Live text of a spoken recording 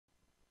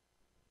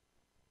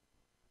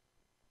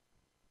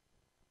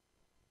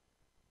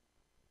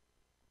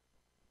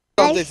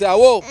They say,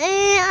 "Awo."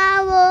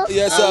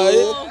 Yes,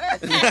 sir.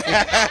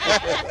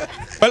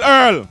 Well,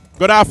 Earl,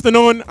 good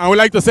afternoon, and we'd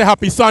like to say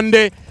happy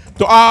Sunday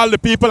to all the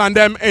people and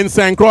them in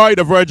St. Croix,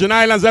 the Virgin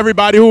Islands,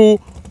 everybody who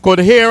could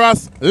hear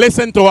us,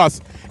 listen to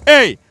us.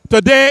 Hey,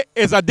 today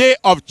is a day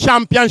of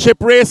championship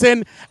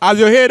racing. As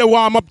you hear, the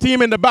warm-up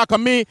team in the back of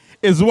me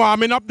is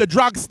warming up the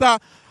dragster.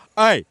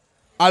 Hey,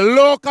 a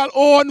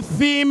local-owned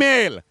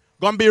female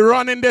gonna be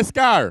running this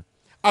car.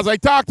 As I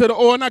talk to the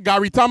owner,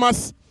 Gary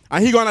Thomas,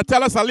 and he's gonna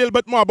tell us a little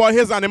bit more about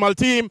his animal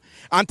team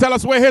and tell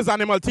us where his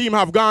animal team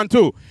have gone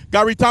to.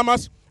 Gary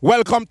Thomas,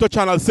 welcome to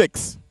Channel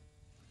 6.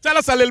 Tell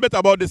us a little bit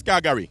about this car,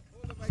 Gary.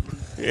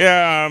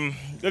 Yeah,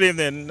 good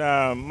evening.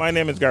 My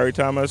name is Gary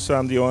Thomas.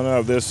 I'm the owner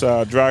of this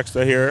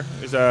dragster here.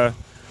 It's a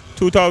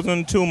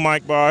 2002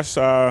 Mike Bosch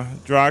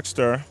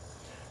dragster.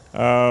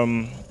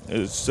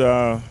 It's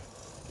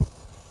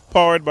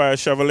powered by a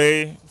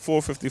Chevrolet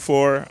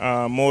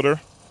 454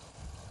 motor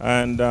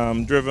and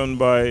driven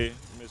by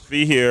Miss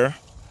V here,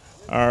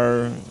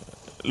 our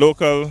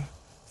local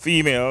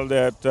female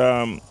that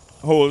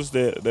holds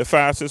the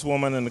fastest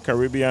woman in the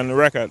Caribbean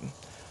record.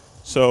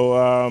 So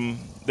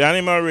the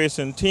animal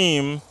racing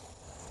team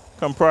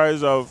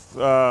comprised of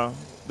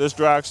this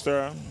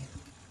dragster,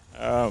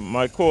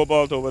 my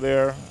Cobalt over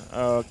there,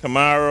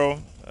 Camaro,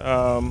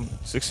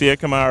 68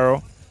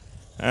 Camaro,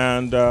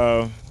 and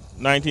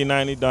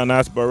 1990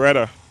 Donas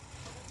Beretta.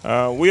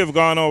 We have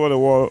gone over the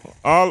world,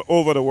 all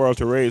over the world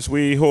to race.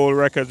 We hold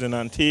records in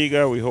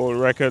Antigua, we hold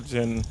records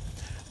in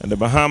the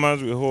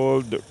Bahamas, we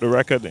hold the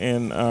record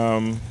in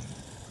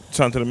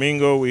Santo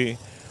Domingo, we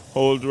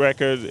hold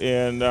records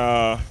in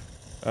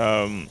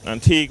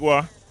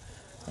Antigua.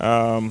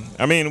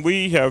 I mean,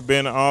 we have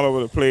been all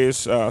over the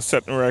place,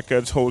 setting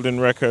records, holding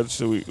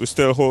records. We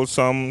still hold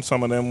some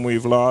of them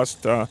we've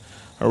lost.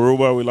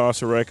 Aruba, we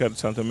lost a record.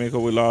 Santo Domingo,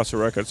 we lost a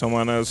record.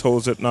 Someone else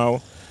holds it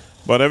now.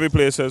 But every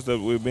place says that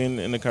we've been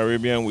in the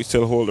Caribbean, we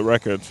still hold the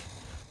record.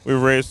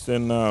 We've raced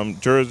in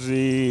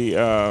Jersey,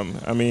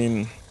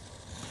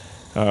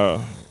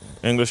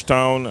 English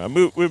Town.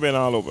 We've been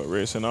all over,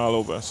 racing all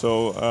over.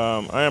 So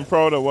I am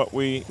proud of what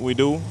we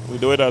do. We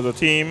do it as a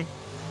team,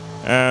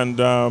 and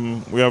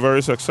we are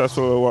very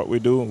successful at what we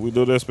do. We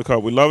do this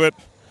because we love it,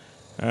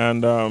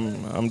 and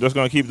I'm just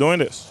going to keep doing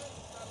this.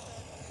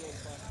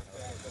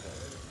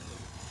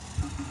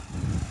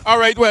 All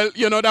right, well,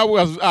 you know, that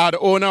was the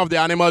owner of the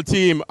animal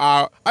team.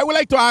 I would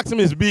like to ask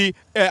Ms. B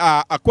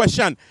a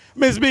question.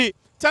 Ms. B,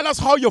 tell us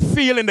how you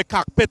feel in the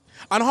cockpit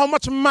and how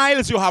much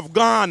miles you have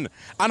gone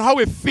and how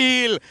it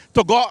feel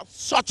to go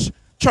such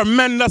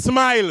tremendous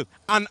miles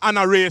on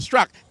a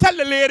racetrack. Tell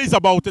the ladies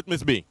about it,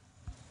 Ms. B.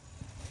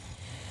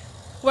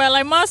 Well,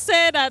 I must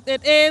say that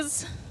it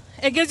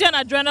gives you an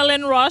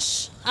adrenaline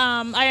rush.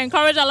 I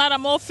encourage a lot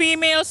of more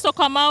females to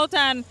come out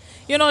and,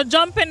 you know,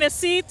 jump in the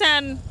seat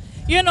and,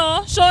 you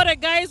know, show the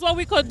guys what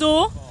we could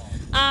do.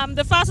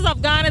 The fastest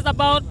I've gone is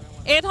about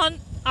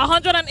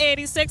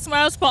 186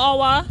 miles per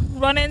hour,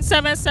 running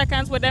 7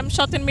 seconds with them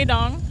shutting me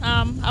down.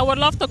 I would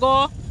love to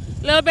go a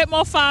little bit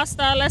more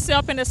faster, let's say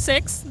up in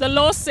the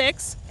low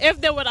 6, if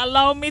they would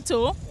allow me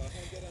to.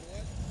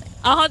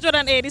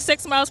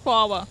 186 miles per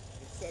hour.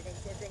 7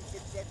 seconds,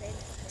 6 seconds?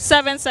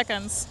 7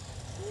 seconds.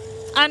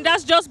 And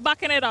that's just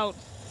backing it out.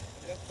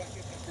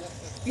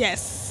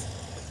 Yes.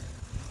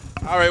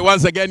 All right,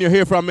 once again, you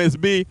hear from Ms.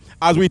 B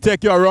as we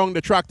take you around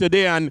the track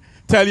today and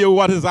tell you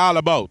what it's all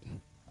about.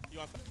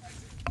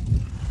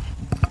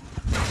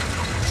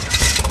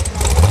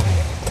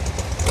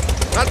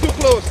 Not too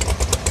close.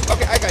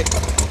 Okay, I got it.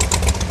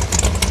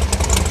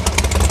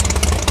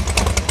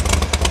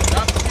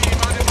 That's the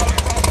animal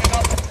coming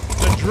up,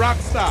 the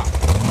dragster.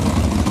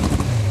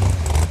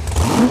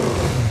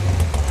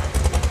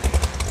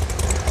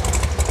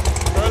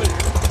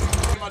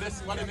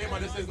 What the name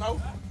of this is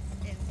now?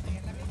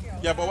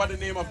 Yeah, but what the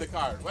name of the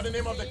car? What the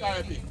name of the car,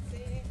 I think?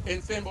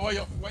 Insane, but what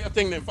your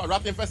thing name?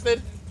 Rat infested?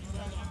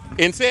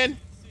 Insane?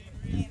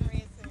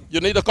 You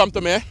need to come to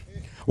me.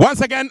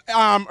 Once again,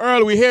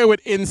 Earl, we're here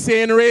with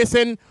Insane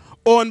Racing,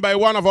 owned by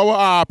one of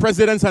our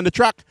presidents on the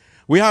track.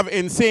 We have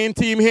Insane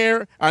team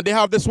here, and they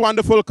have this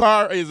wonderful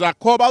car. It's a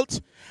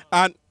Cobalt,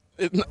 and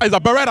it's a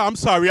Beretta. I'm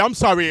sorry. I'm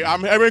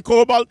having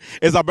Cobalt.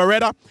 It's a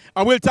Beretta.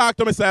 And we'll talk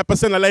to Mr.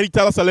 Epperson and let him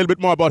tell us a little bit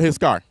more about his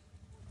car.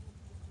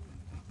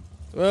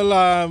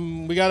 Well,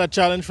 we got a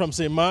challenge from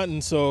St.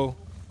 Martin, so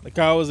the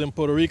car was in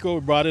Puerto Rico. We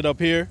brought it up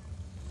here.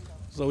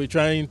 So we're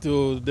trying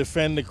to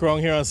defend the crown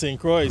here on St.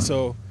 Croix.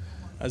 So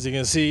as you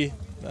can see,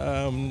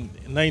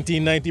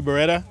 1990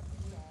 Beretta.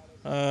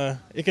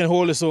 It can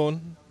hold its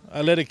own.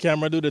 I let the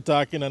camera do the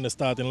talking on the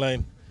starting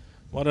line.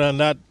 Other than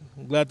that,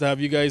 I'm glad to have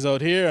you guys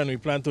out here, and we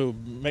plan to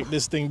make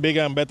this thing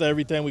bigger and better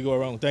every time we go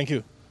around. Thank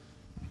you.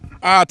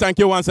 Thank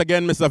you once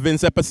again, Mr.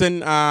 Vince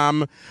Epperson.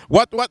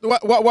 What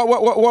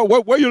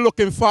were you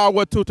looking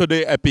forward to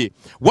today, Epi?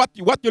 What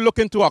you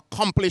looking to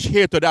accomplish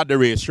here today at the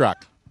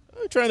racetrack?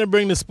 We're trying to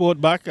bring the sport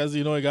back. As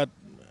you know, we got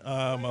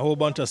a whole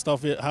bunch of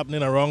stuff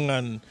happening around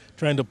and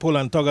trying to pull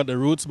and tug at the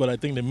roots, but I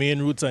think the main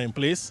roots are in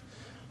place.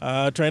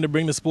 trying to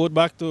bring the sport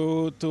back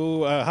to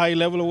a high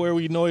level where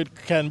we know it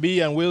can be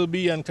and will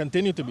be and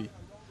continue to be.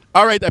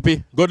 All right,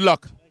 Epi, good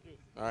luck. Thank you.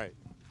 All right.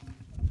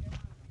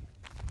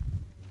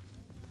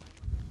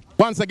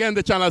 Once again,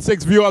 the Channel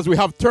 6 viewers, we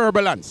have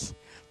Turbulence.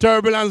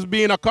 Turbulence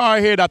being a car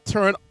here that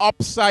turned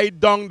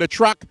upside down the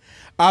track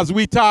as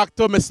we talk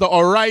to Mr.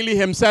 O'Reilly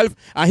himself,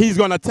 and he's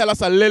going to tell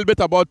us a little bit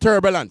about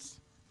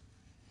Turbulence.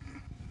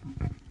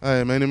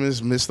 Hi, my name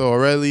is Mr.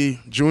 O'Reilly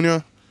Jr.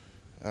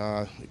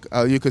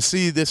 You can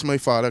see this is my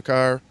father's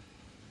car,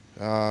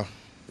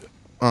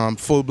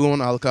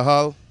 full-blown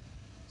alcohol.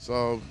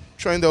 So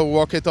trying to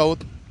work it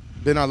out.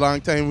 Been a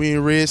long time we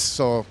in race,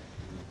 so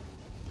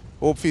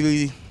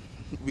hopefully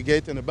we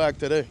get in the back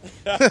today.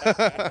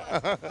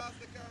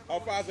 How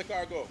fast the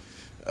car go?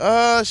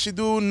 She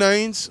do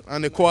 9s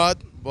on the quad,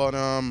 but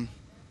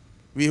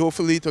we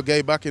hopefully to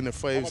get back in the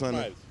 5s. How much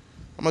miles?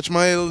 How much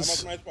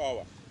miles? How much miles per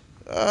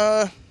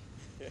hour?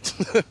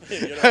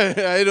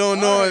 I don't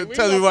know. Right,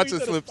 tell me what to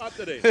slip. All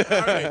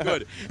right,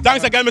 good.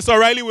 Thanks again, Mr.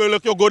 O'Reilly. We'll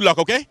look you good luck,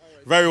 okay? Right.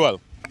 Very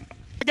well.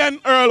 Again,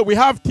 Earl, we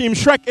have Team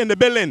Shrek in the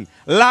building.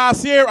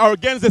 Last year,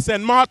 against the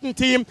St. Martin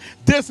team,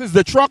 this is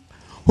the truck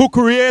who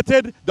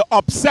created the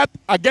upset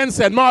against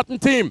St. Martin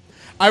team.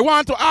 I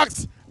want to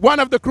ask one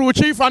of the crew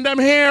chief and them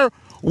here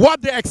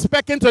what they're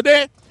expecting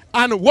today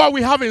and what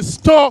we have in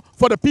store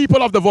for the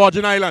people of the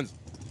Virgin Islands.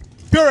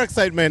 Pure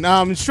excitement.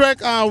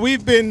 Shrek,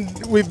 we've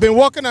been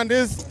working on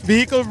this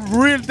vehicle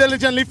real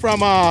diligently from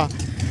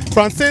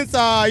since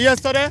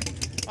yesterday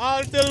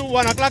until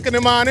 1 o'clock in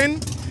the morning,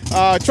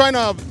 trying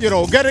to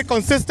get it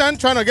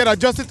consistent, trying to get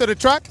adjusted to the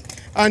track.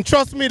 And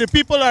trust me, the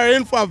people are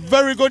in for a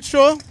very good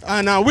show,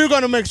 and we're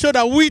going to make sure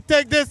that we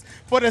take this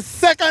for the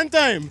second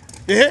time.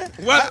 Yeah?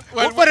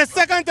 For the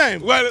second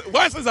time. Well,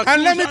 once is a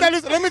and let me tell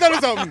you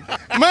something.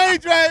 My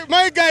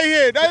guy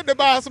here, the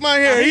boss man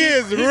here, he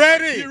is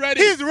ready.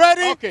 He's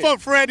ready for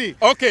Freddy.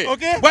 Okay.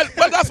 Well,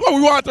 that's what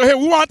we want to hear.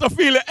 We want to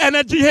feel the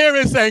energy here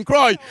in St.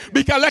 Croix.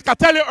 Because like I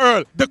tell you,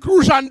 Earl, the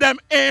crew and them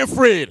ain't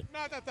afraid.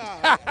 Not at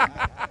all.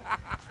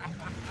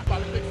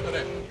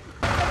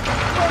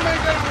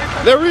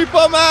 The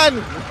Reaper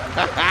Man!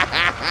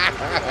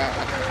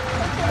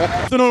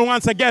 Afternoon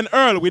once again,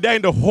 Earl. We're there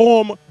in the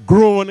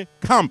homegrown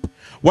camp.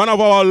 One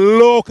of our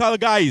local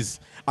guys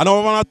and one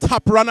of our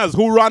top runners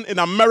who run in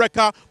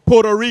America,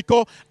 Puerto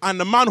Rico, and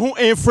the man who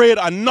ain't afraid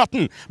of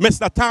nothing,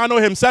 Mr.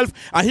 Tano himself,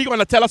 and he's going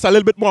to tell us a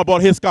little bit more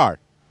about his car.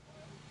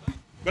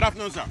 Good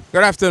afternoon, sir.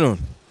 Good afternoon.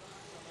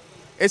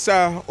 It's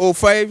a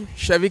 05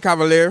 Chevy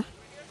Cavalier,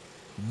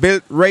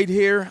 built right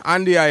here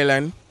on the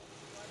island,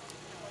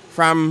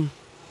 from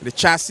the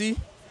chassis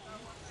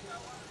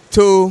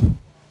to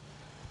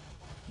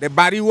the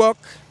bodywork,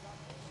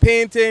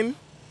 painting,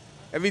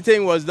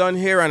 everything was done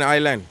here on the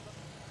island.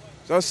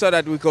 Just so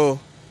that we could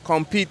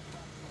compete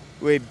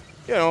with,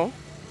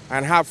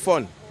 and have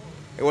fun.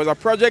 It was a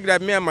project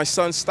that me and my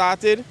son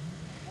started.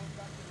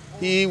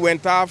 He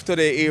went off to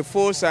the Air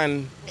Force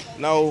and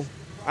now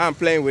I'm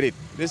playing with it.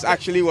 This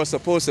actually was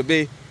supposed to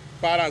be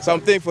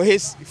something for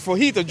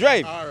he to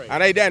drive. Right.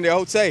 And I done the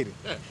outside.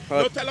 Yeah.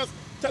 No,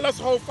 tell us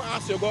how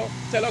fast you go.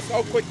 Tell us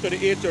how quick to the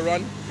 8 you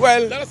run.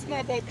 Well, tell us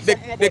more about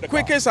the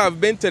quickest I've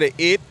been to the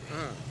 8,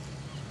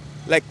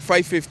 like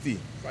 550.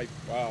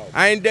 Wow.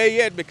 I ain't there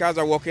yet because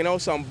I'm working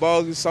out some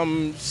bugs,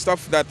 some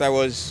stuff that I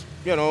was,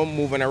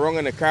 moving around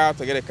in the car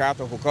to get the car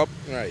to hook up.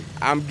 Right.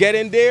 I'm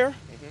getting there,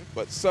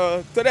 but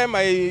so to them,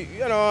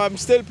 I'm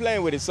still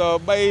playing with it. So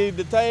by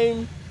the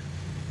time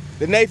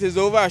the night is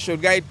over, I should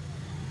get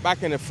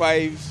back in the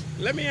 5s.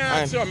 Let me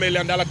ask you $1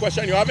 million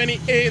question. You have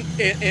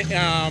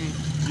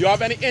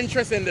any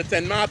interest in the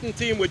St. Martin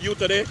team with you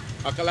today?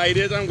 A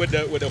collidation with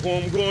the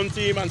homegrown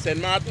team and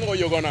St. Martin, or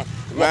you're gonna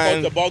work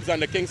out the bugs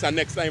and the kinks and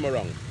next time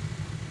around?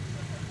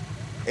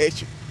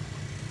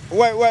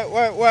 What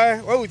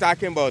are we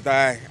talking about?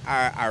 A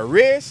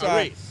race? A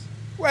race.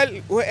 Well,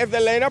 if they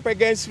line up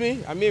against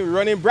me, we're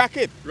running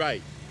bracket.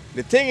 Right.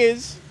 The thing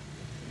is,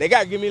 they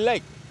got to give me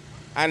leg.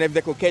 And if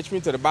they could catch me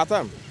to the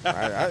bottom.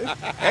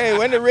 Hey,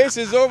 when the race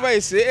is over, I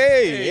say,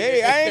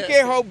 hey, I ain't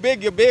care how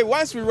big you be.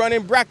 Once we run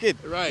in bracket,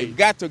 you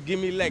got to give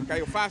me leg, because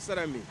you're faster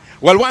than me.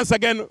 Well, once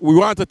again, we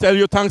want to tell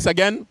you thanks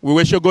again. We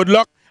wish you good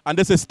luck. And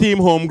this is Team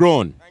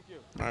Homegrown. Thank you.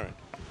 All right.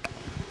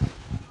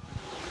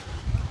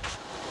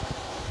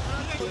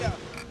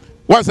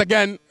 Once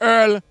again,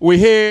 Earl, we're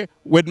here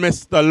with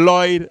Mr.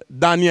 Lloyd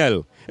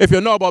Daniel. If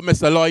you know about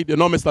Mr. Lloyd, you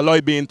know Mr.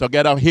 Lloyd being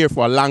together here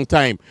for a long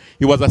time.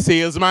 He was a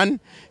salesman.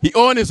 He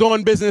owns his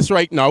own business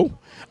right now.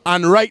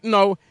 And right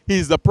now,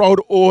 he's the proud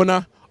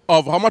owner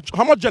of how much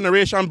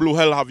generation Blue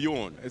Hell have you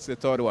owned? It's the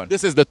third one.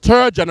 This is the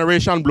third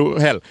generation Blue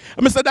Hell.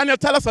 Mr. Daniel,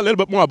 tell us a little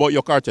bit more about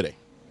your car today.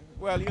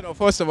 Well,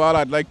 first of all,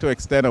 I'd like to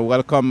extend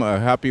a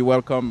happy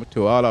welcome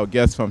to all our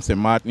guests from St.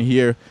 Martin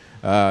here.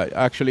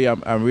 Actually,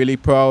 I'm really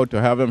proud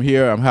to have them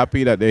here. I'm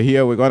happy that they're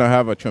here. We're going to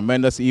have a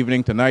tremendous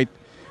evening tonight.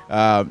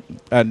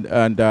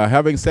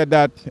 Having said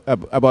that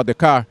about the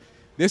car,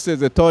 this is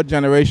the third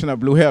generation of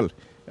Blue Hell.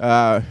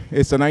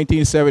 It's a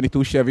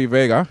 1972 Chevy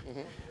Vega.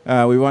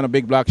 We want a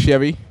big black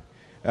Chevy.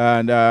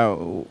 And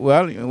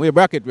well, we're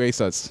bracket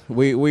racers.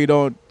 We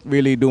don't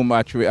really do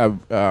much. We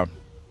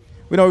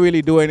don't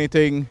really do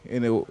anything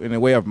in the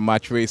way of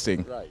match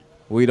racing. Right.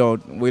 We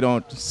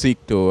don't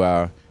seek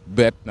to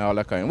bet and all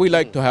that kind. We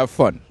like to have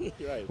fun.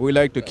 Right. We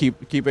like to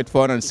keep it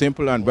fun and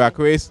simple. And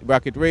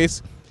bracket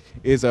race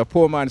is a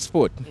poor man's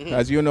sport.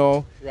 As you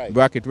know, Right.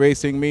 bracket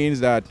racing means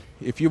that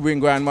if you bring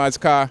grandma's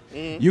car,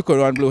 you could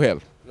run Blue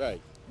Hell.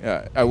 Right.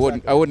 Yeah, I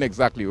wouldn't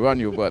exactly run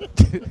you, but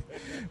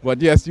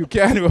but yes, you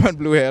can run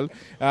Blue Hell,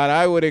 and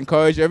I would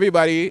encourage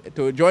everybody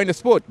to join the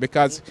sport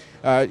because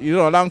you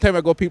know, a long time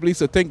ago people used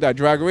to think that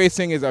drag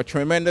racing is a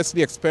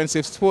tremendously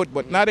expensive sport,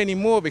 but not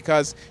anymore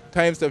because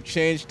times have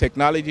changed,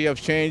 technology have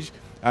changed,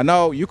 and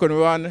now you can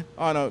run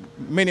on a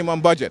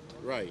minimum budget.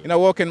 Right. In a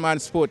working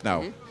man's sport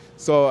now.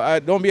 So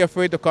don't be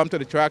afraid to come to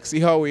the track, see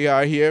how we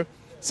are here,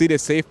 see the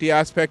safety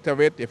aspect of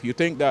it. If you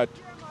think that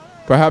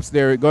perhaps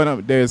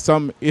there's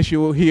some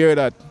issue here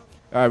that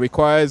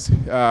requires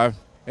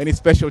any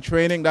special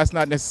training, that's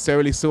not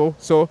necessarily so.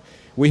 So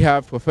we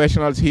have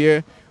professionals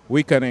here.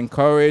 We can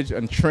encourage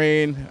and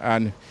train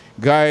and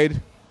guide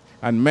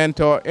and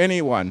mentor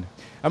anyone.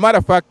 As a matter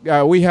of fact,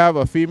 we have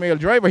a female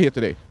driver here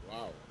today.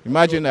 Wow.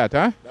 Imagine that,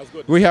 huh? That's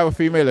good. We have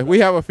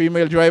a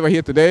female driver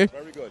here today.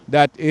 Very good.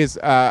 That is,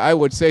 I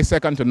would say,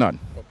 second to none.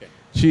 Okay.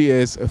 She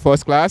is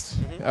first class.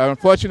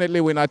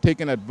 Unfortunately, we're not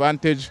taking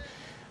advantage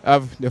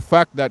of the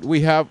fact that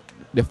we have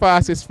the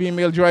fastest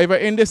female driver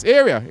in this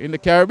area, in the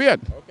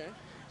Caribbean. Okay.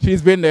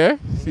 She's been there,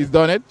 she's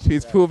done it,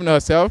 she's proven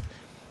herself,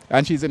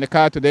 and she's in the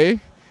car today.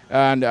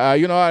 And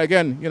you know,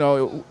 again, you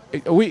know,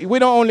 we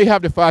don't only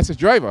have the fastest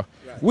driver,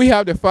 Right. we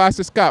have the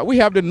fastest car. We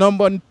have the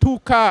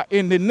 #2 car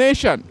in the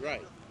nation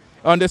Right.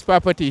 on this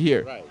property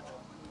here. Right.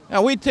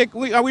 And we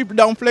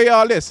downplay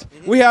all this.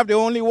 We have the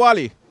only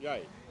Wally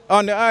Right.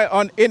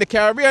 in the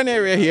Caribbean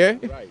area here.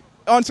 Right.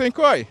 On St.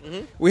 Croix,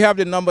 we have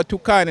the #2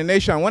 car in the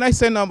nation. When I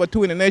say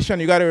 #2 in the nation,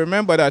 you got to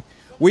remember that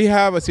we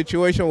have a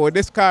situation where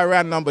this car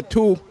ran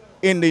 #2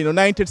 in the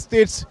United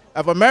States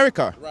of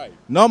America. Right.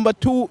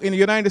 #2 in the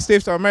United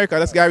States of America,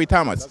 that's Gary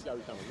Thomas. That's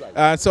Gary Thomas,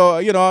 right. So,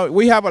 you know,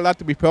 we have a lot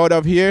to be proud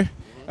of here.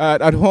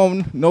 At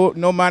home,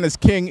 no man is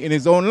king in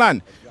his own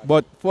land.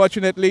 But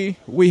fortunately,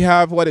 we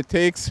have what it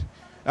takes,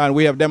 and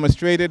we have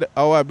demonstrated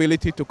our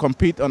ability to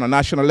compete on a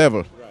national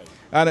level.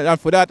 Right. And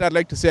for that, I'd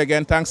like to say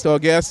again, thanks to our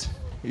guests.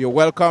 You're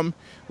welcome.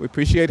 We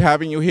appreciate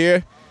having you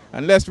here.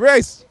 And let's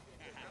race.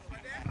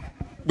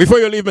 Before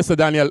you leave, Mr.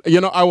 Daniel,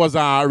 you know, I was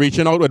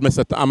reaching out with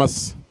Mr.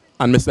 Thomas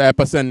and Mr.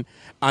 Epperson,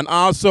 and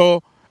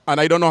also, and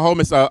I don't know how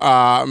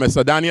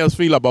Mr. Daniels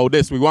feel about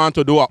this, we want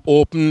to do an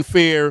open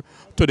fair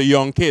to the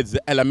young kids,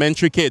 the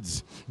elementary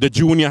kids, the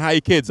junior high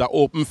kids. An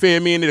open fair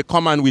meaning they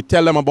come and we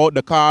tell them about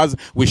the cars,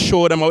 we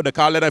show them about the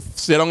car, let them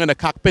sit down in the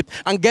cockpit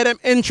and get them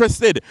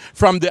interested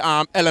from the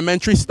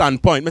elementary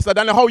standpoint. Mr.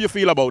 Daniel, how you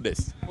feel about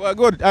this? Well,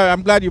 good.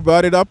 I'm glad you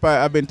brought it up.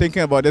 I've been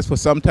thinking about this for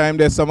some time.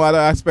 There's some other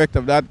aspect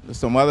of that,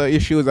 some other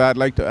issues I'd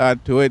like to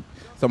add to it,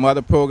 some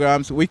other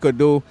programs we could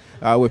do.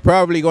 We're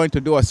probably going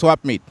to do a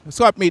swap meet. A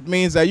swap meet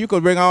means that you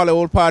could bring all the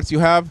old parts you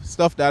have,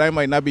 stuff that I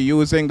might not be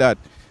using that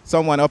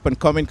someone up and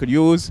coming could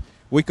use.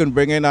 We can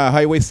bring in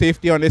highway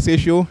safety on this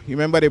issue. You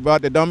remember they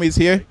brought the dummies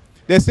here?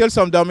 There's still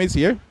some dummies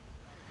here.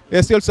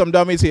 There's still some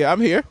dummies here. I'm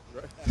here.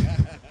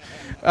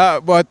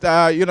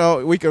 But you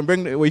know, we can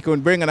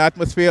bring an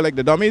atmosphere like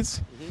the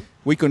dummies.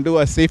 We can do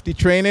a safety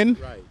training.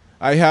 Right.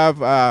 I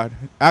have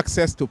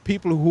access to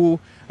people who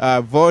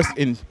are versed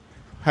in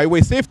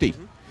highway safety.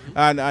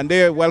 And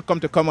they're welcome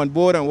to come on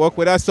board and work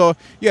with us. So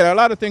yeah, there are a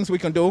lot of things we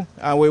can do,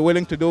 and we're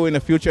willing to do in the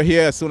future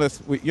here as soon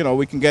as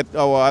we can get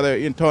our other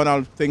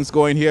internal things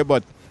going here.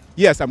 But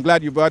yes, I'm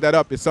glad you brought that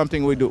up. It's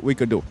something we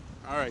could do.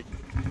 All right.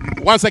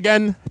 Once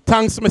again,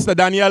 thanks, Mr.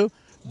 Daniel,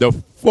 the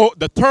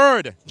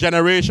third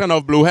generation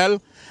of Blue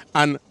Hell,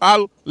 and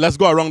Al, let's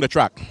go around the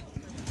track.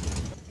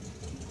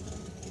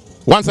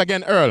 Once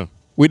again, Earl,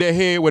 we're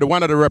here with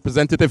one of the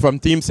representatives from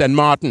Team St.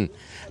 Martin.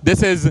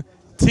 This is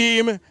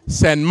Team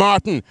St.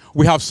 Martin.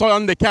 We have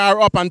Son the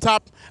car up on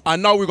top,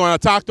 and now we're going to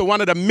talk to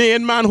one of the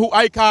main man who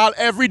I call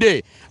every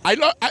day.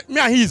 Me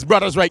and he's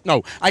brothers right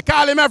now. I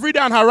call him every day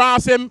and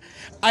harass him.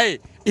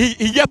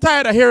 He get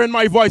tired of hearing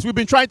my voice. We've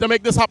been trying to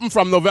make this happen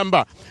from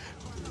November.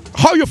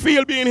 How you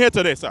feel being here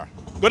today, sir?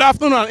 Good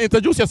afternoon, and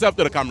introduce yourself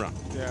to the camera.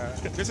 Yeah,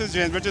 this is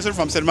James Richardson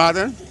from St.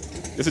 Martin.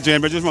 This is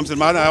James Richardson from St.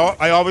 Martin.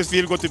 I always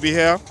feel good to be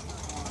here.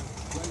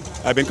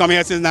 I've been coming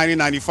here since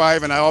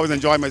 1995, and I always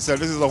enjoy myself.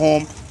 This is a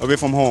home away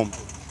from home.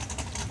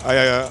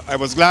 I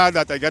was glad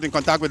that I got in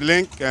contact with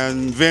Link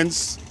and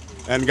Vince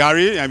and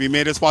Gary, and we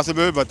made this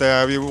possible. But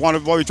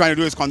what we're trying to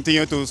do is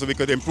continue so we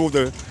could improve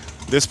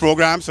this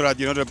program, so that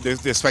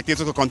the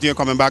spectators will continue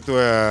coming back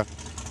to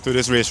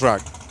this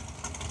racetrack.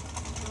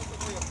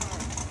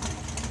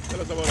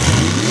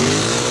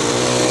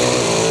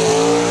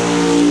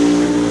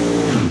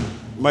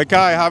 My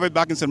car, I have it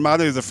back in St.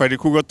 Martin, is a Freddy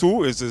Krueger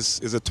 2. It's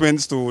a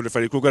twins to the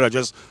Freddy Krueger that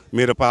just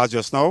made a pass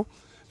just now.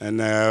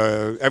 And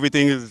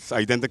everything is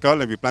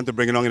identical, and we plan to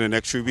bring it on in the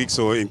next 3 weeks.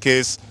 So in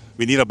case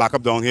we need a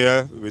backup down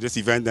here with this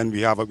event, then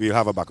we'll have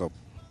a backup. All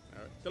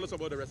right. Tell us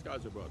about the rest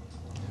cars you brought.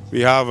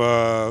 We have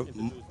a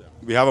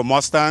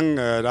Mustang.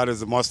 That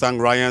is a Mustang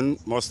Ryan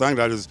Mustang.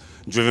 That is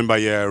driven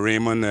by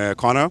Raymond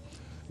Connor.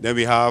 Then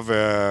we have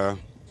the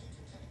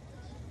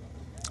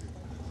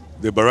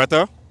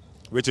Beretta,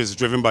 which is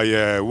driven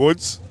by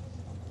Woods,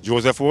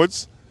 Joseph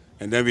Woods.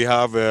 And then we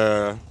have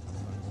the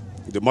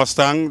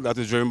Mustang that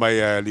is driven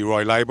by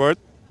Leroy Liebert.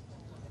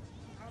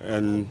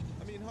 And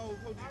I mean, how do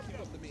you keep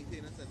up the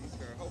maintenance of these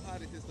cars? How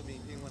hard it is to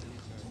maintain one of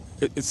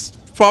these cars? it's a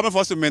problem for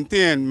us to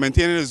maintain.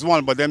 Maintaining is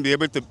one, but then be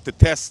able to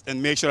test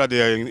and make sure that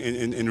they are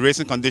in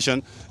racing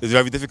condition is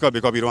very difficult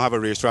because we don't have a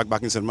racetrack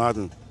back in St.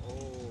 Martin.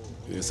 Oh.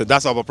 Yeah, so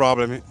that's our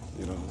problem,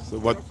 you know. So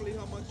what? Roughly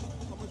how much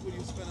would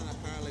you spend on a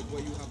car like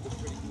where you have the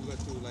pretty cougar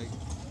to like?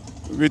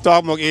 We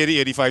talk about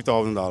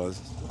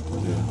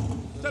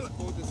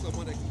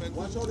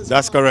 $85,000.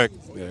 That's correct.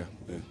 Yeah.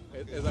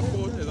 It's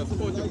a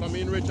sport to come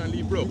in rich and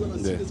leave broke.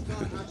 Yeah.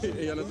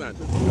 You understand?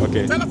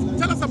 Okay.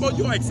 Tell us about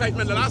your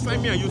excitement. The last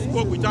time me and you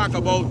spoke, we talked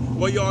about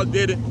what y'all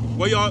did,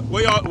 what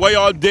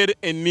y'all did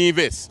in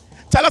Nevis.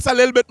 Tell us a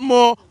little bit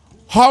more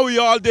how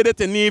y'all did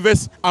it in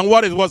Nevis and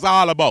what it was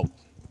all about.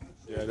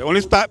 Yeah, the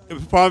only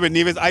problem with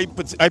Nevis, I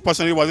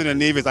personally wasn't in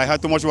Nevis. I had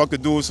too much work to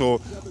do,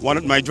 so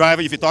my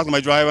driver, if you talk to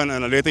my driver in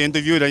a later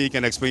interview, then he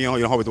can explain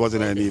how it was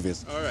in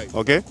Nevis. All right.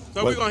 Okay?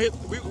 So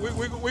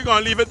we're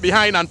gonna leave it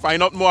behind and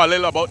find out more a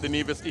little about the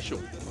Nevis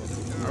issue.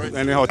 All right.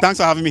 Anyhow, thanks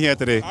for having me here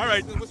today. All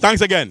right. Thanks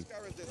again.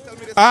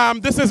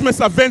 This is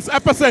Mr. Vince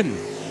Epperson.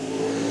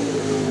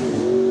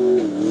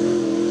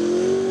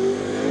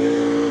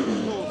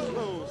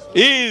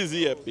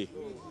 Easy, Epi.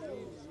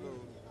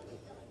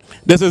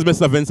 This is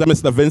Mr. Vince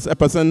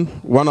Epperson,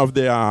 one of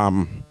the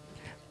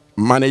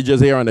managers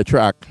here on the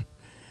track.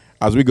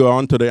 As we go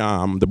on to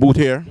the booth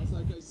here. Just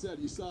like I said,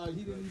 you saw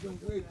he didn't even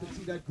wait to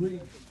see that green.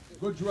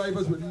 Good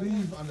drivers would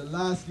leave on the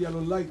last yellow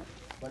light.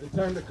 By the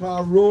time the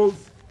car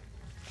rolls,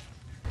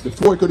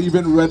 before it could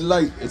even red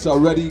light, it's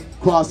already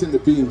crossing the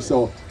beam.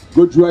 So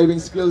good driving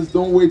skills.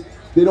 Don't wait.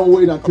 They don't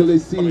wait until they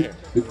see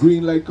the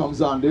green light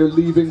comes on. They're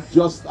leaving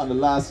just on the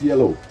last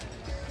yellow.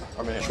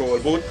 Come here, show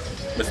the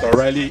booth. Mr.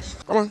 O'Reilly.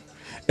 Come on.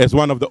 Is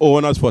one of the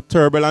owners for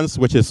Turbulence,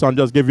 which his son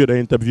just gave you the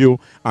interview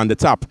on the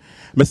top.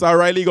 Mr.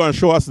 O'Reilly going to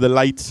show us the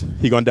lights.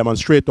 He going to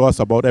demonstrate to us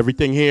about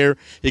everything here.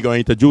 He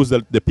going to introduce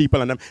the people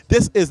and them.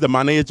 This is the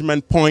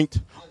management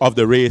point of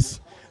the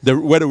race,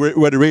 where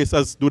the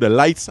racers do the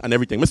lights and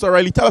everything. Mr.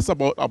 O'Reilly, tell us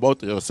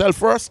about yourself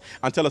first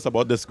and tell us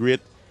about this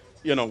great,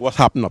 what's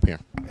happening up here.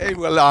 Hey,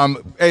 well,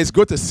 it's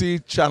good to see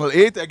Channel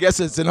 8. I guess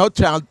it's in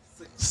Channel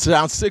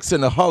 6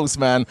 in the house,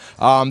 man.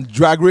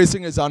 Drag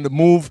racing is on the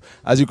move.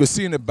 As you can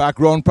see in the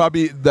background,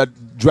 probably that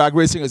drag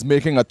racing is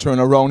making a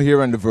turnaround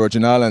here in the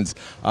Virgin Islands.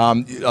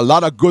 A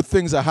lot of good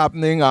things are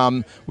happening.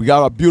 We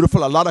got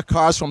a lot of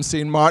cars from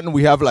St. Martin.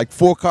 We have like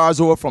 4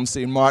 cars over from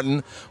St.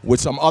 Martin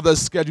with some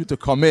others scheduled to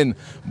come in.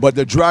 But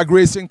the drag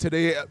racing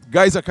today,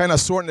 guys are kind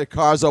of sorting their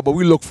cars out, but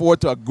we look forward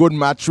to a good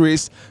match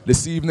race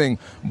this evening.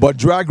 But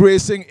drag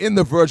racing in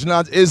the Virgin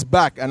Islands is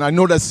back, and I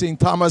know that St.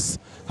 Thomas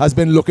has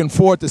been looking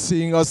forward to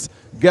seeing us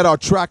get our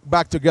track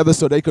back together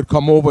so they could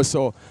come over.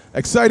 So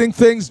exciting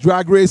things.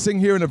 Drag racing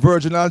here in the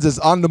Virgin Islands is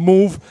on the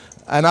move,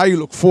 and I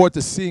look forward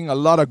to seeing a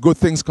lot of good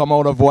things come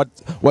out of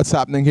what's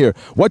happening here.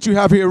 What you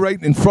have here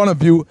right in front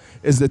of you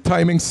is the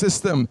timing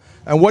system,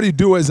 and what you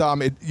do is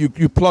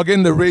you plug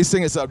in the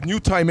racing. It's a new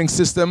timing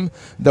system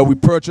that we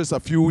purchased a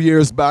few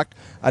years back,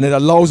 and it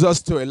allows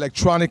us to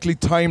electronically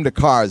time the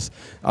cars.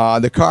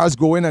 The cars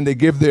go in and they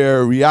give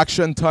their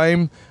reaction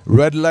time,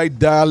 red light,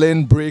 dial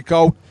in,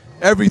 breakout,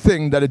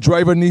 everything that a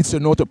driver needs to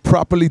know to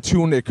properly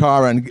tune their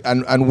car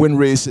and win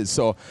races.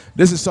 So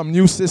this is some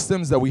new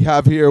systems that we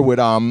have here with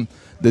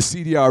the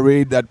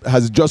CDRA that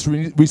has just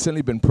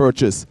recently been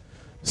purchased.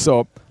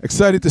 So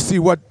excited to see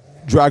what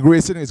drag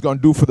racing is going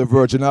to do for the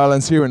Virgin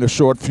Islands here in the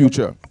short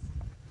future.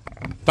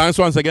 Thanks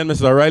once again,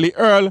 Mr. O'Reilly.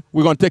 Earl,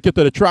 we're going to take you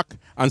to the track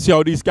and see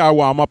how these cars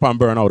warm up and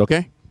burn out,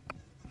 okay?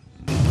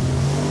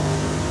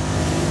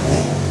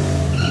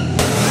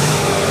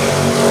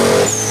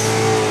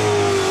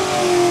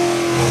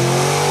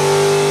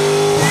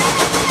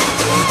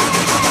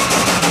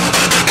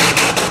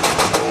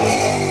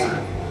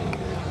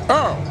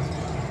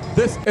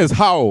 This is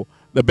how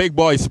the big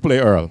boys play,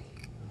 Earl.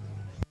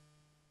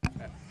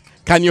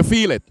 Can you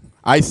feel it?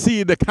 I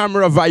see the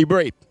camera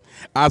vibrate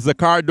as the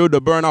car do the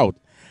burnout.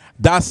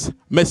 That's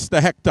Mr.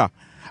 Hector.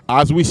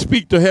 As we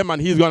speak to him,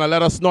 and he's going to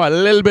let us know a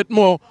little bit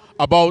more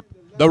about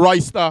the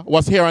Royster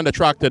what's here on the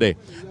track today.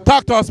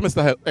 Talk to us,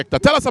 Mr. Hector.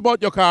 Tell us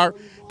about your car.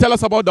 Tell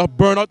us about the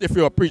burnout, if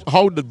you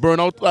how the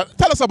burnout.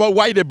 Tell us about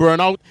why they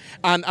burn out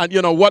and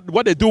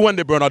what they do when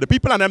they burn out. The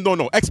people and them don't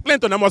know. Explain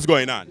to them what's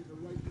going on.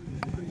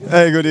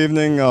 Hey, good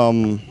evening.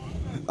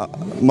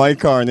 My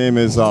car name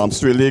is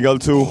Street Legal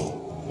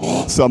 2.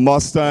 It's a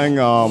Mustang,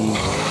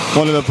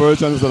 one of the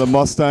versions of the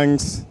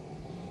Mustangs.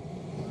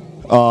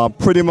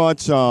 Pretty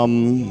much,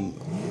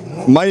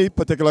 my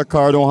particular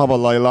car don't have a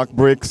lilac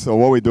brake, so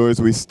what we do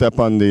is we step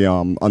on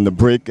the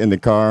brake in the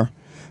car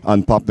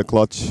and pop the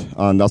clutch,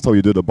 and that's how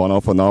you do the burn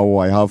out for now.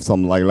 I have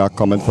some lilac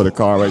coming for the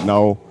car right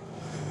now.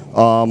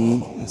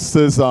 This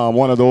is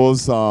one of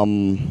those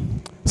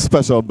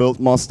special built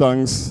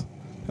Mustangs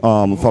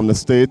from the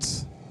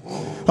States.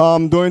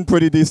 Doing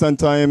pretty decent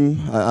time.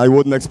 I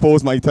wouldn't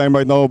expose my time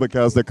right now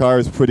because the car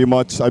is pretty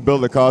much, I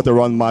built the car to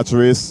run match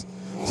race,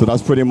 so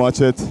that's pretty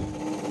much it.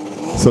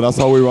 So that's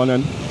how we're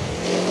running.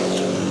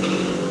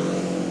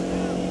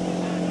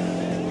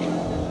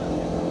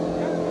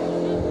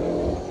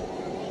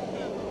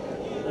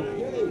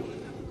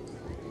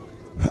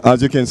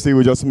 As you can see,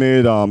 we just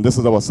made, this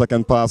is our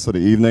second pass for the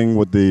evening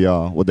with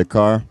the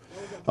car.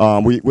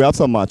 We have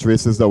some match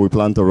races that we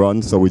plan to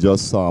run, so we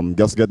just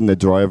getting the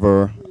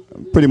driver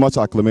pretty much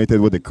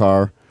acclimated with the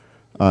car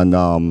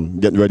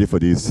and getting ready for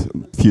these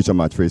future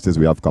match races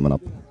we have coming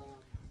up.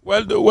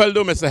 Well do,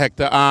 Mr.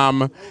 Hector.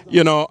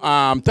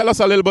 Tell us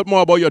a little bit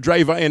more about your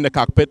driver in the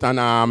cockpit,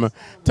 and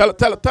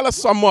tell us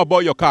some more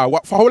about your car.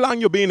 For how long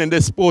you been in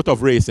this sport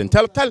of racing?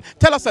 Tell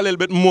us a little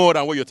bit more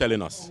than what you're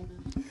telling us.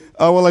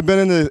 Well, I've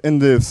been in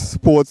the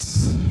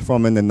sports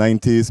from in the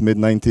 90s,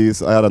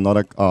 mid-90s. I had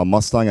another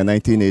Mustang, a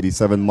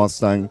 1987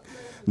 Mustang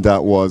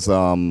that was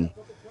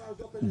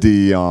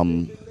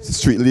the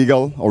street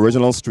legal,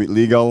 original street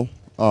legal.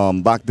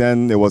 Back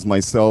then, it was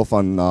myself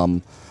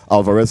and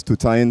Alvarez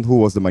Tutain, who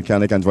was the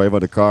mechanic and driver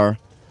of the car.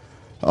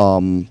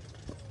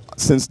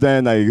 Since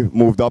then, I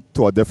moved up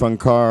to a different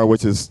car,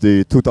 which is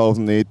the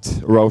 2008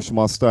 Roush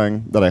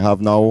Mustang that I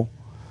have now.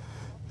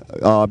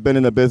 Been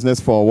in the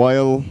business for a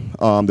while.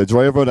 The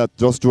driver that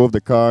just drove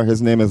the car,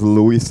 his name is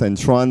Louis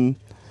Centron.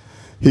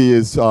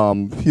 He's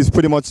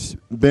pretty much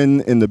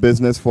been in the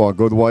business for a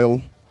good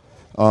while.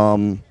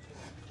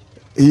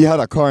 He had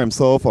a car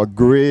himself, a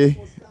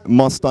gray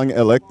Mustang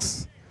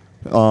LX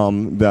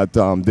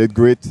that did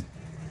great.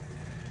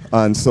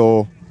 And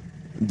so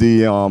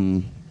the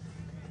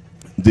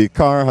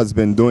car has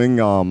been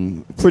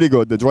doing pretty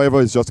good. The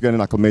driver is just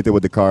getting acclimated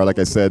with the car, like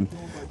I said.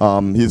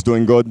 He's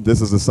doing good.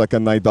 This is the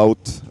second night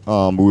out.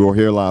 We were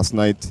here last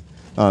night,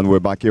 and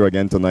we're back here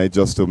again tonight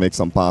just to make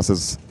some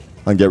passes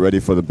and get ready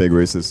for the big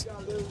races.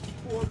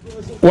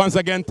 Once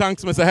again,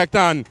 thanks, Mr. Hector,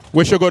 and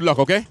wish you good luck,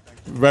 okay?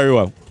 Very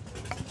well.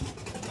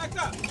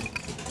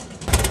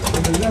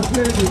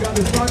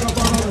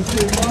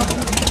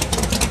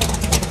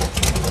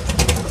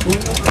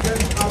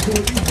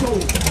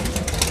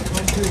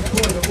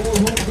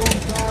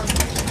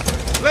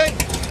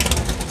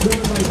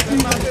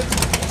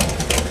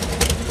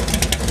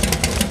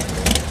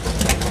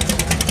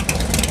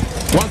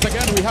 Once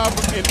again, we have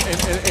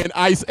in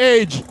Ice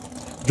Age,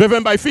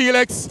 driven by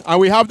Felix, and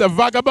we have the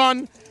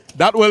Vagabond.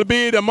 That will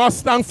be the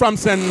Mustang from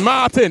St.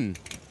 Martin.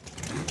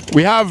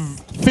 We have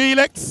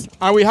Felix,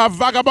 and we have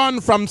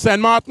Vagabond from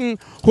St. Martin,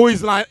 who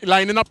is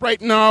lining up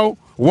right now,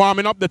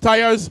 warming up the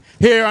tires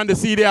here on the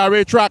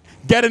CDRA track,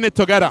 getting it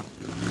together.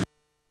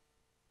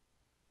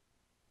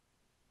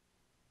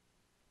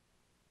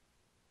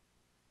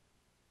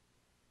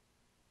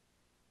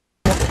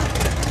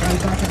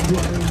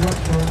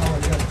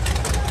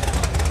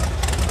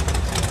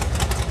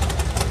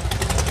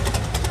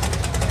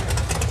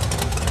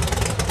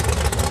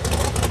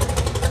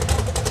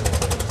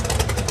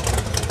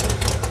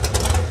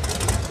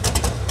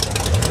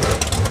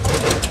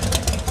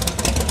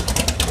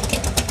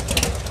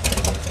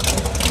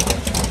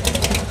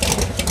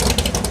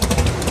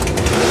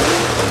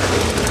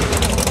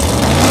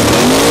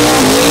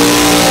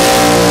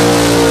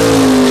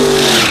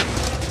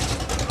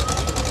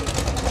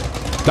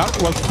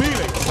 That was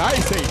Felix,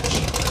 Ice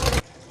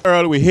Age.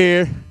 Earl, we're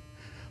here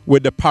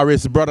with the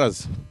Paris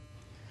Brothers.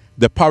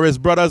 The Paris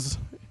Brothers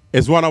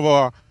is one of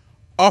our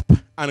up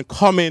and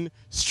coming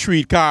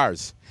street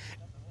cars.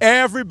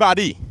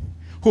 Everybody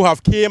who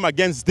have came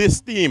against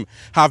this team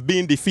have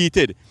been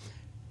defeated.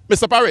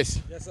 Mr. Paris,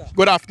 yes, sir.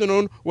 Good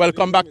afternoon.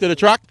 Welcome back to the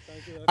track.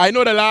 I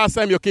know the last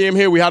time you came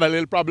here, we had a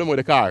little problem with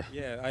the car.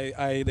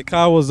 Yeah, the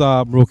car was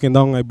broken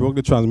down. I broke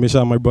the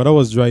transmission. My brother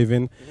was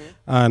driving,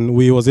 and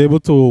we was able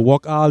to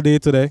walk all day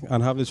today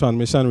and have the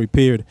transmission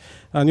repaired.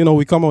 And, you know,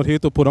 we come out here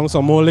to put on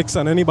some more licks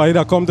and anybody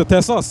that come to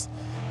test us,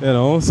 you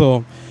know.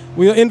 So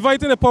we are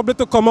inviting the public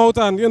to come out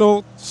and, you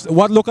know,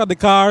 look at the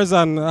cars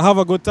and have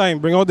a good time.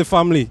 Bring out the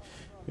family,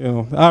 you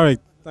know. All right.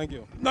 Thank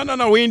you.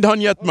 No, we ain't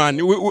done yet, man.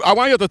 I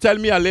want you to tell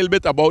me a little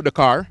bit about the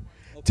car.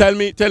 Tell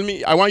me,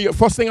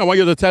 first thing I want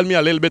you to tell me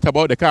a little bit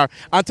about the car.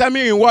 And tell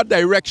me in what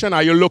direction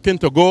are you looking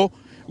to go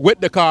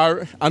with the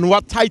car and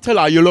what title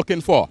are you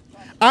looking for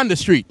on the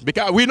street?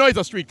 Because we know it's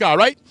a street car,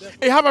 right? Yes.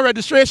 It have a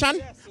registration?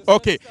 Yes,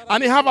 okay.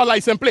 And it have a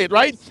license plate,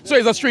 right? Yes. So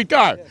it's a street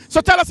car. Yes.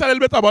 So tell us a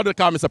little bit about the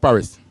car, Mr.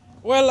 Paris.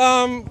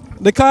 Well,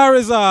 the car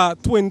is a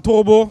twin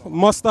turbo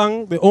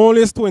Mustang, the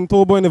only twin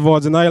turbo in the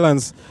Virgin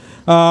Islands.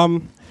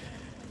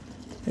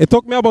 It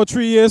took me about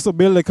 3 years to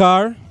build the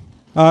car.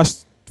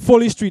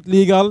 Fully street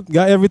legal,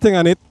 got everything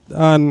on it,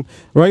 and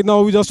right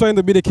now we're just trying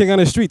to be the king on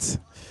the streets.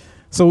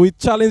 So we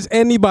challenge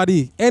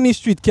anybody, any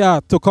street car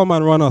to come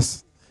and run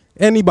us.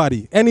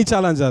 Anybody, any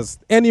challengers,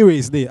 any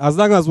race day, as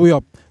long as we're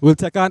up, we'll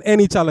take on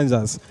any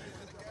challengers.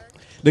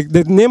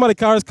 The name of the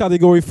car is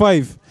Category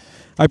 5.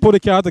 I put the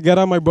car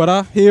together, my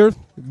brother here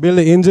built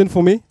the engine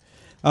for me.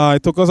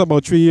 It took us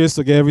about 3 years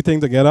to get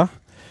everything together,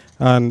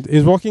 and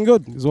it's working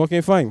good, it's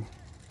working fine.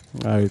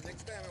 All right.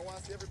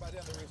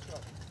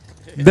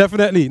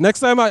 Definitely. Next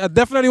time, I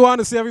definitely want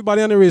to see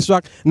everybody on the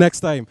racetrack next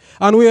time.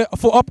 And we,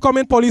 for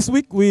upcoming Police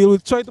Week, we will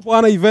try to put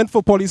on an event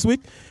for Police Week.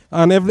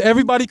 And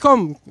everybody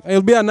come.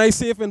 It'll be a nice,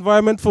 safe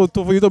environment for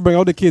you to bring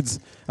out the kids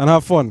and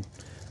have fun.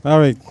 All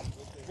right.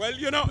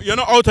 Well,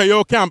 out of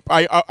your camp,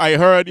 I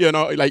heard,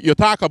 like you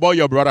talk about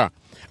your brother.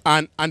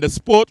 And the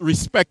sport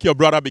respect your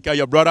brother because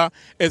your brother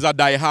is a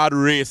die-hard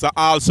racer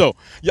also.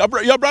 Your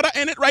brother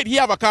in it, right? He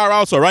have a car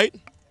also, right?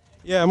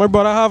 Yeah, my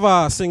brother have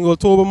a single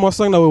turbo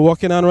Mustang that we're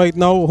working on right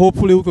now.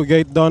 Hopefully we could get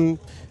it done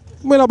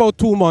in about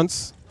 2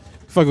 months.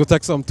 If I could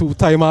take some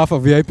time off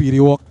of VIP to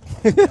walk.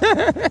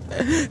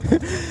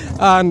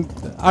 And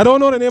I don't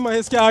know the name of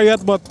his car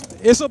yet, but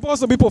it's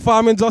supposed to be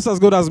performing just as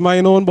good as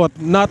mine own, but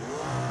not.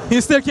 He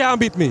still can't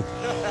beat me.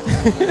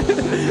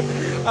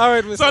 All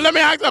right. So let me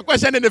ask you a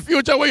question. In the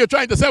future, what you're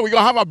trying to say, we're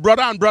going to have a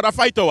brother and brother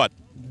fight or what?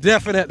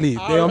 Definitely.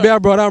 There's going to be a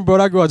brother and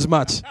brother grudge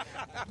match.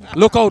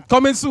 Look out.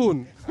 Coming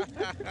soon.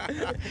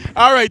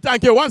 All right,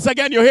 thank you. Once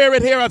again, you hear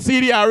it here at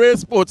CDRA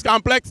Sports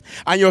Complex,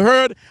 and you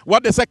heard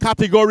what they say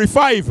Category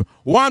 5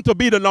 want to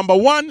be the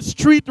 #1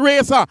 street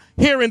racer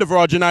here in the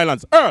Virgin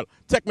Islands. Earl,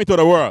 take me to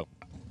the world.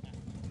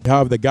 We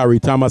have the Gary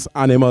Thomas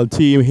Animal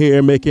team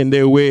here making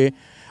their way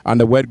on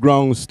the wet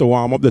grounds to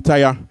warm up the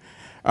tire.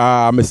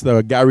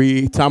 Mr.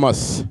 Gary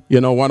Thomas,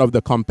 one of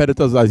the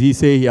competitors, as he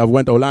say, he have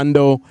went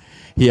Orlando.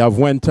 He have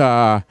went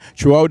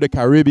throughout the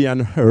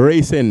Caribbean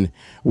racing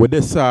with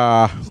this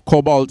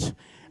Cobalt.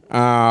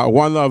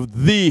 One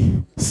of the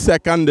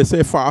second, they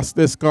say,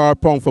 fastest car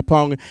pound for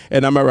pound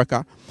in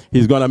America.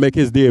 He's going to make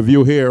his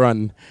debut here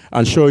and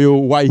show you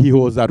why he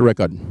holds that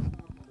record.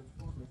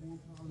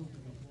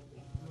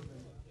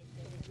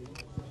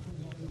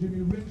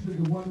 Jimmy Rich is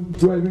the one who's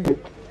driving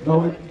it.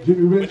 Now,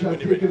 Jimmy Rich, I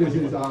think it is a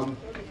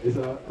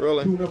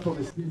tune-up from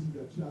the States. He's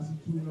a chassis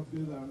tune-up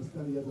there. I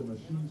understand he has a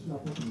machine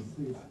shop up in the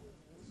States.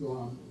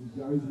 So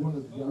Gary's one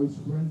of Gary's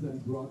friends that he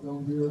brought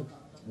down here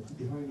that's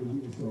behind the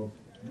wheel. So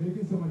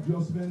making some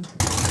adjustments.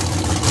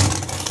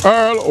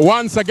 Earl,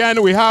 once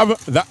again, we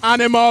have the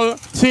Animal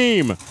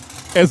team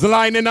is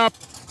lining up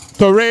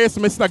to race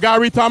Mr.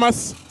 Gary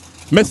Thomas.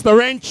 Mr.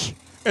 Wrench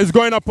is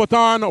going to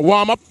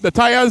warm up the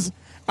tires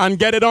and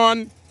get it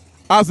on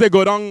as he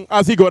go down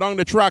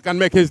the track and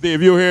make his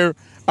debut here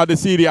at the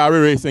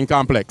CDRA Racing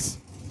Complex.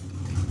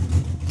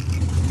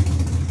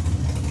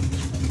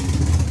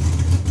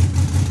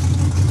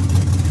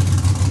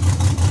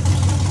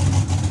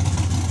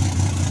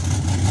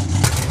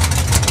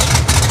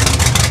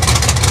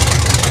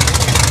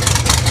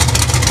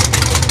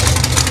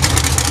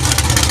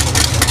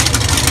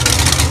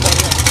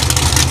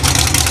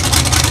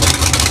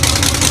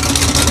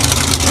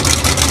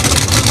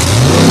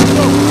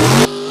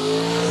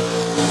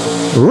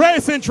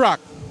 Racing track.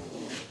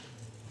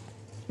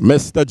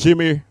 Mr.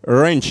 Jimmy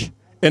Wrench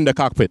in the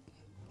cockpit.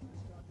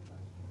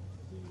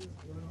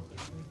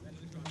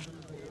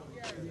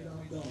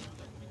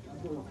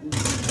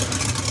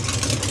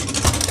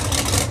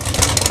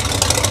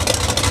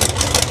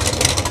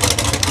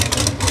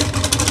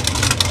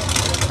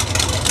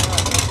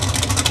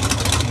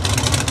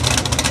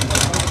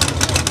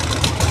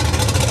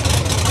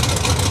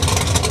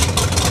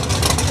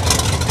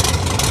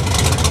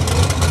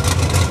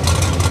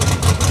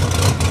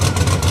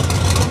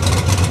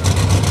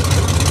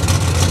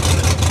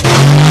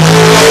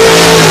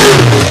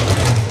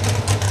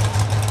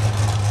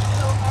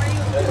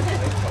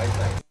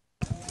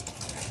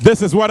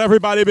 This is what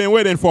everybody been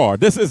waiting for.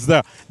 This is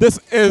the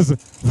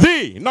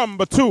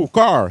 #2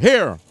 car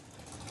here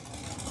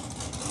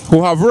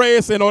who have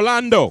raced in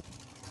Orlando,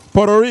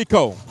 Puerto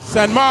Rico,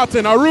 St.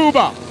 Martin,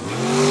 Aruba.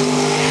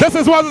 This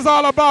is what it's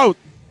all about.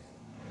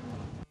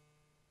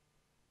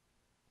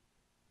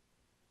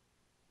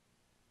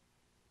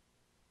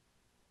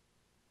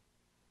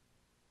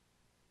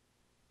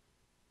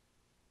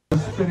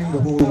 Spinning the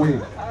whole way.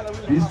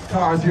 These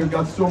cars here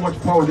got so much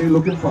power. They're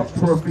looking for a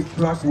perfect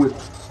track with.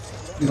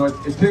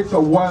 It takes a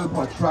while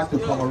for a track to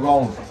come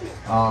around.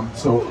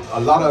 So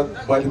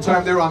by the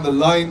time they're on the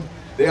line,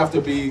 they have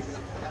to be,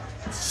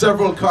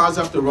 several cars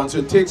have to run. So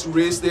it takes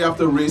race day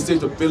after race day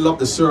to build up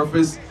the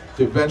surface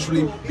to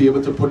eventually be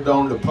able to put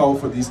down the power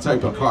for these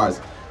type of cars.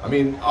 I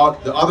mean,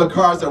 the other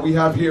cars that we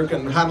have here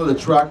can handle the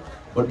track,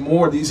 but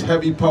more these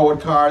heavy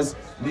powered cars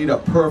need a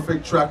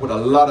perfect track with a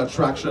lot of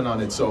traction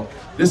on it. So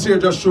this here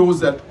just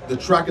shows that the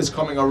track is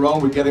coming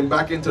around. We're getting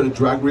back into the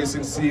drag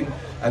racing scene,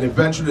 and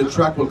eventually the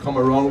track will come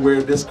around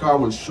where this car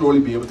will surely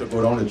be able to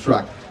go down the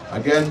track.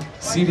 Again,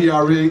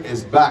 CDRA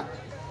is back.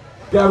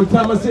 Gary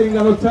Thomas ain't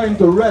got no time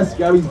to rest.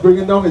 Gary's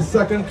bringing down his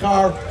second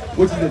car,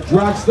 which is a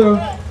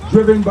dragster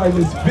driven by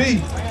Miss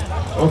V.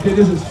 Okay,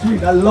 this is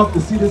sweet. I love to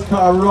see this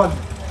car run.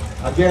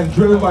 Again,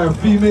 driven by a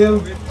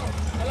female.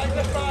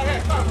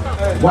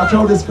 Watch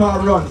how this car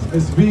runs.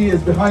 Miss V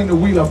is behind the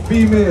wheel, a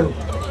female,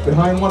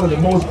 behind one of the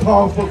most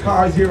powerful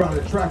cars here on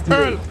the track today.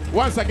 Earl,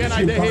 once again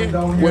I'm here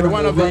with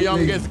one of the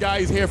youngest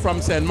guys here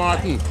from St.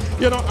 Martin.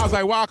 As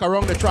I walk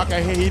around the track,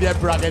 I hear he there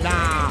bragging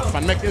off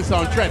and making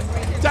some threat.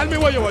 Tell me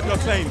what you were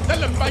just saying. Tell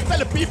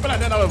the people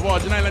and then our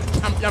Virgin Island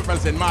champion from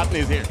St. Martin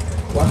is here.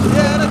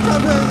 Yeah, the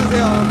champion is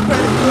here.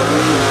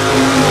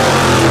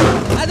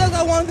 I just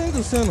got one thing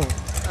to say no.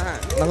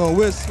 I'm going to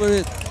whisper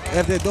it.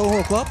 If they don't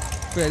hook up,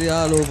 Freddie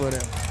all over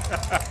them.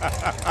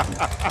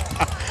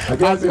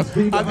 As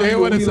I hear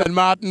what the St.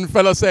 Martin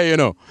fellow say, you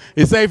know.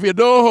 He say if you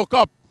don't hook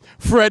up,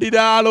 Freddie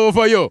all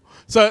over you.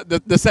 So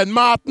the St.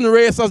 Martin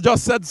racers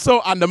just said so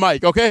on the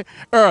mic, okay?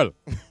 Earl.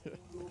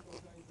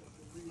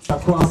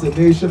 Across the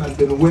nation has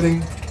been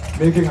winning,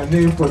 making a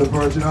name for the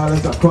Virgin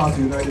Islands across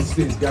the United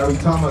States. Gary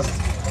Thomas,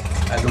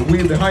 and the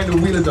wheel behind the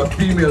wheel is a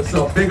female,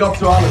 so big up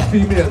to all the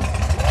females.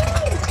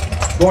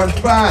 Going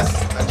fast,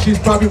 and she's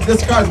probably,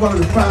 this car is one of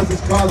the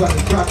fastest cars on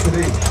the track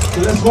today.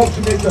 So let's hope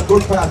she makes a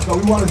good pass,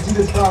 because we want to see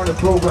this car in the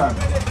program.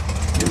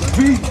 It's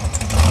speed.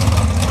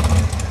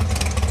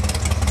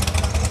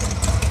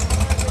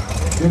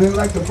 They didn't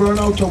like the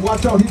burnout, so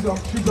watch out,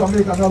 she's gonna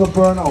make another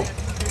burnout.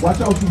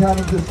 Watch out, she's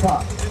having this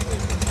car.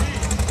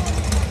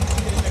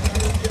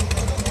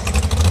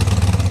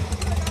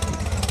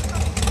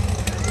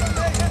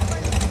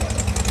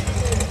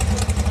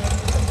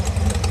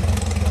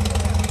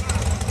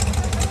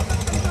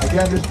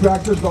 Again, this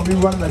tractor is going to be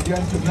running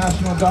against the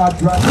National Guard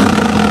tractor.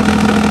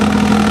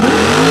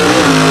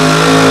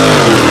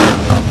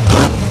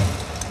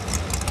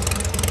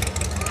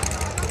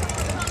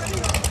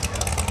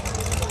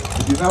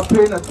 If you're not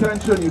paying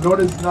attention, you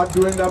notice it's not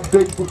doing that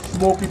big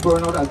smoky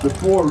burnout as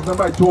before.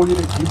 Remember I told you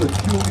that you can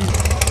tune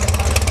these.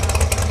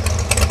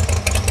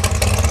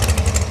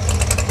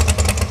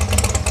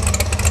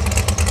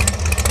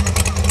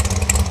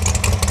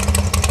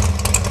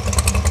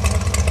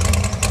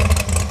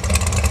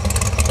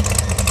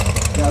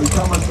 Gary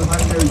Thomas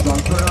behind there is on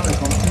turn on the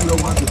computer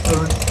once the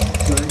turn,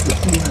 so they can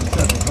tune and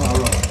set the car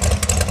up.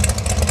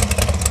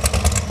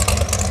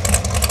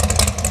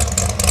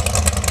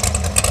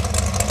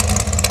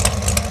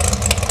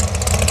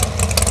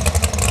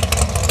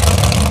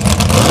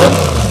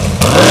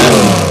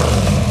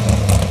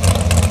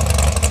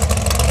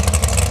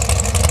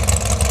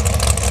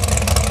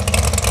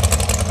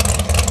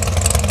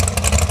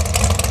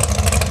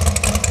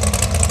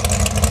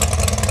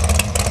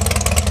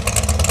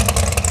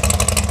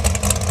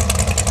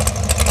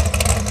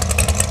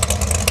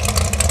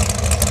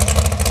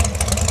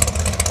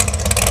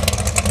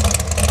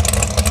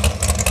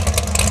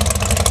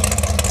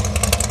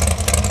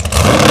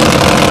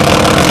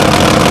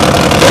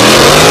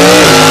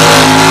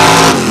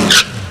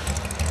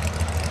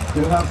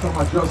 They'll have some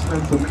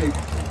adjustments to make.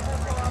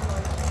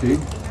 See?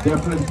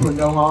 Definitely putting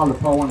down all the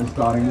power on the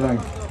starting line.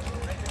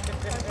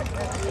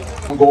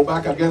 I'll go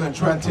back again and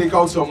try and take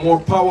out some more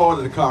power out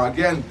of the car.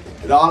 Again,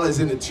 it all is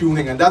in the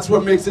tuning, and that's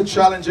what makes it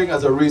challenging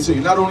as a racer. You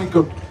not only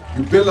could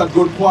you build a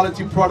good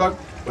quality product,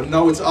 but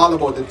now it's all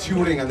about the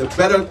tuning, and the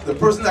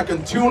person that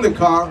can tune the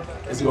car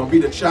is going to be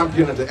the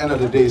champion at the end of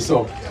the day.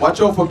 So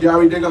watch out for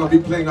Gary. They're going to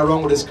be playing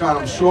around with this car.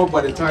 I'm sure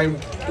by the time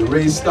the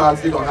race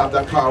starts, they're going to have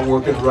that car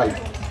working right.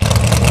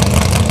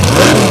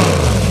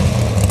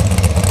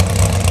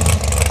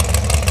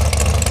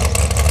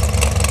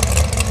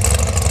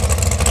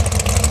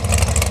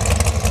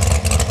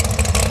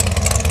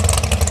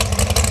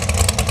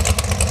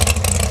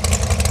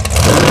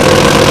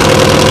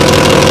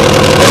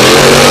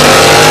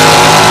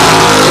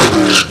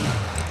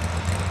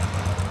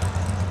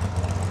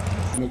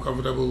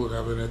 Comfortable with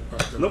having it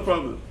packed up. No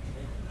problem.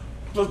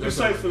 Plus,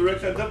 besides for the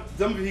record,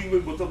 them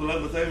vehicles will put up a lot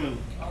of time in.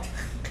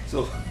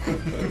 So,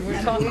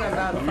 we're talking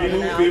about we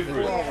move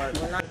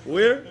favorite.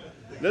 Where?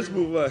 Let's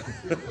move on.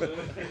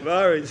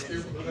 All right.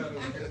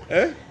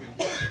 Eh?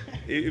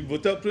 It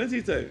put up plenty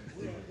of time.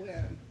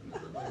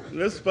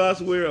 Let's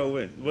pass where I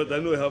went, but I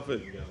know it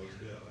happened.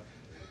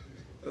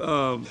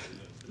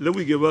 Let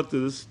me get back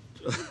to this.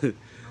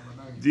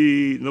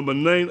 The number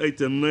 9,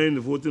 item 9,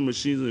 the voting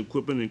machines and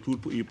equipment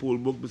include your poll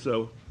book,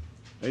 Mr.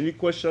 Any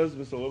questions,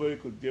 Mr. Weber, you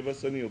could give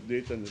us any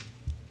update on it,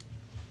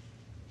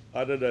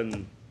 other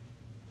than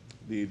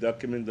the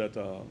document that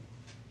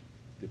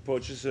the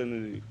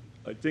purchasing,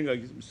 I think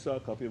I saw a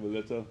copy of a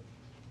letter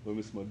where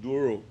Mr.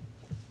 Maduro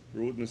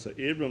wrote Mr.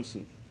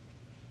 Abramson,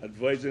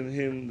 advising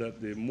him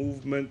that the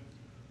movement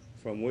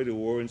from where they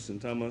were in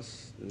St.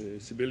 Thomas, the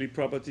Sibeli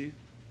property,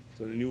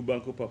 to the new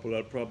Banco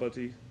Popular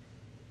property,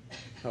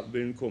 have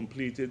been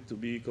completed to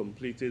be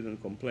completed in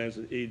compliance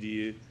with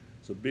ADA.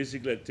 So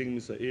basically, I think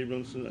Mr.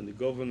 Abramson and the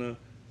governor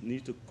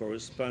need to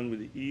correspond with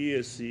the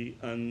EAC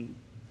and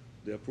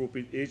the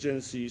appropriate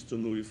agencies to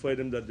notify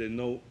them that they're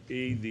now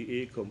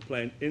ADA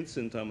compliant in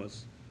St.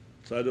 Thomas.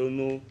 So I don't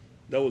know,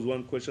 that was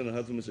one question I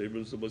had to Mr.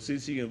 Abramson, but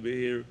since he can be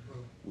here,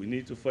 we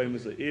need to find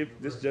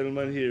this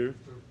gentleman here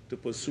to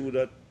pursue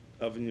that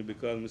avenue,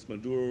 because Mr.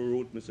 Maduro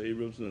wrote Mr.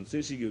 Abramson, and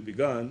since he will be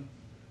gone,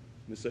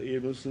 Mr.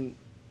 Abramson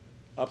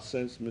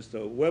absence,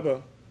 Mr.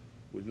 Weber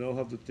would now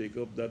have to take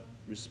up that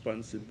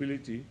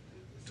responsibility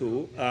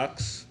to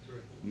ask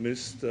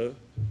Mr.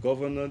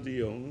 Governor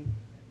DeYoung,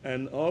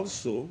 and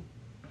also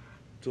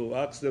to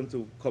ask them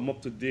to come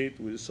up to date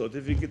with the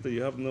certificate that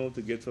you have now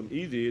to get from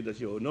EDA that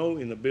you are now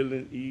in a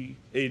building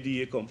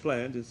ADA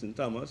compliant in St.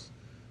 Thomas,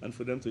 and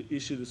for them to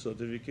issue the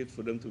certificate,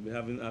 for them to be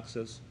having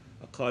access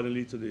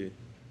accordingly to the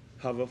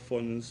HAVA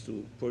funds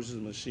to purchase the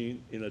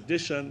machine. In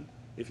addition,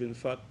 if in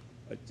fact,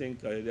 I think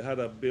they had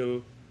a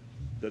bill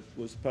that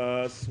was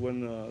passed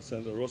when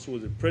Senator Russell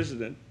was the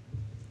president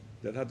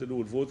that had to do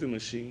with voting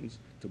machines,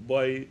 to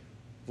buy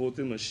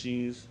voting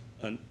machines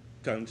and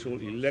control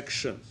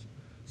elections.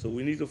 So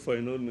we need to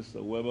find out,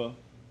 Mr. Weber,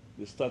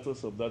 the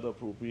status of that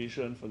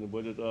appropriation from the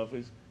budget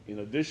office, in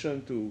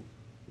addition to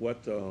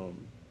what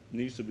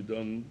needs to be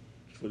done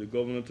for the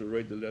governor to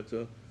write the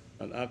letter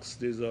and ask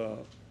these, what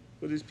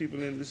are these people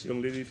named? This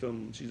young lady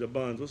from, she's a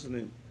Barnes, what's her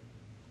name?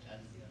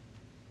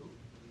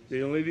 The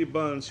young lady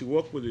Barnes, she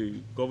worked with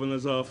the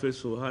governor's office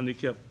for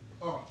handicapped.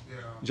 Oh, yeah.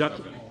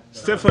 Jacqueline.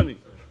 Stephanie,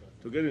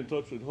 to get in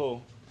touch with her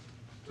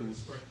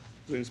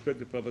to inspect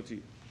the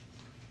property.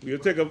 We'll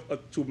take a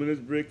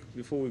 2-minute break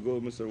before we go,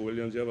 Mr.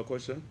 Williams. Do you have a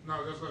question?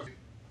 No, that's what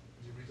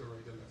Jimmy to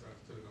write the letter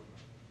to the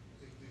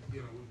governor.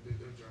 You know, the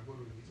job will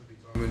need to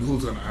determine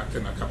who's going to act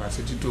in a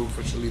capacity to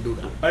officially do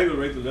that. I will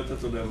write the letter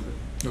to them.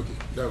 Okay,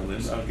 that and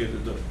then I'll get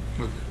it done.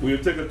 Okay.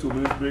 We'll take a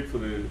 2-minute break for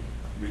the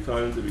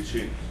recording to be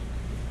changed.